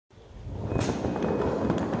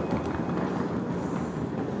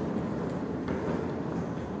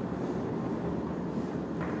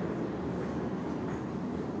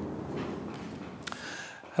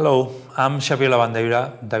Hello, I'm Xavier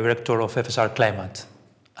Labandeira, Director of FSR Climate,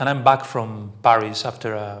 and I'm back from Paris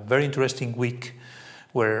after a very interesting week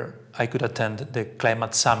where I could attend the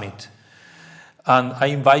Climate Summit. And I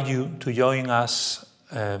invite you to join us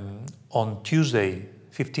on Tuesday,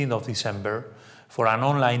 15th of December, for an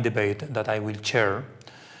online debate that I will chair,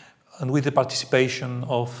 and with the participation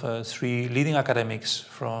of three leading academics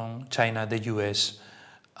from China, the US,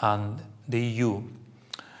 and the EU,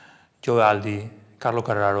 Joe Aldi, Carlo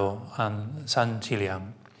Carraro, and San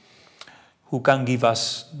Chilian, who can give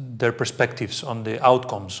us their perspectives on the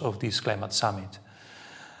outcomes of this climate summit.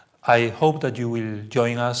 I hope that you will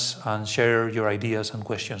join us and share your ideas and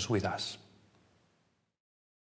questions with us.